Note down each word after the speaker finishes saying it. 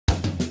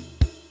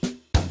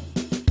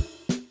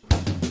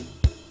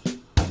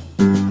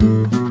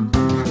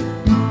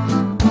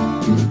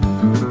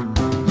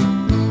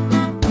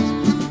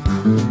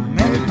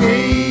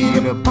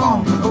Meditate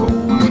upon the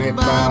Holy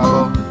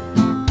Bible.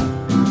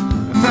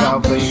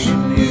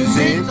 Salvation is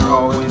its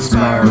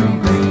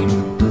all-inspiring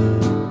theme.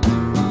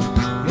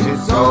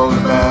 It's all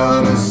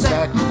about a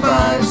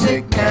sacrifice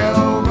at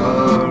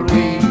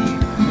Calvary.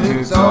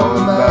 It's all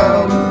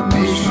about a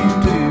mission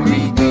to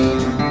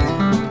redeem.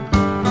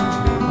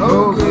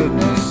 Oh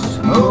goodness,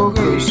 oh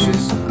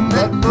gracious,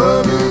 that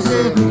blood is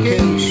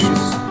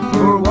efficacious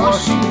for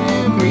washing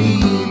every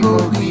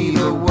evil deed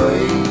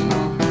away.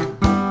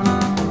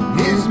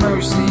 His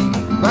mercy,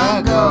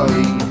 by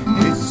golly,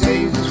 it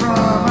saves us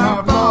from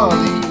our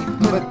folly,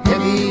 but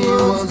heavy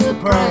was the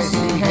price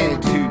he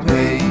had to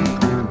pay.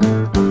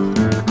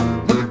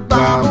 The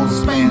Bible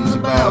spans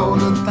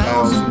about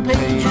 1,000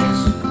 pages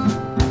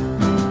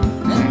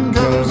and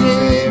covers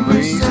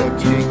every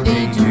subject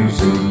A to Z.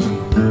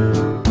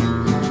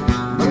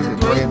 But the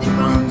thread that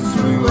runs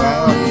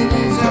throughout it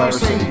is our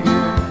Savior.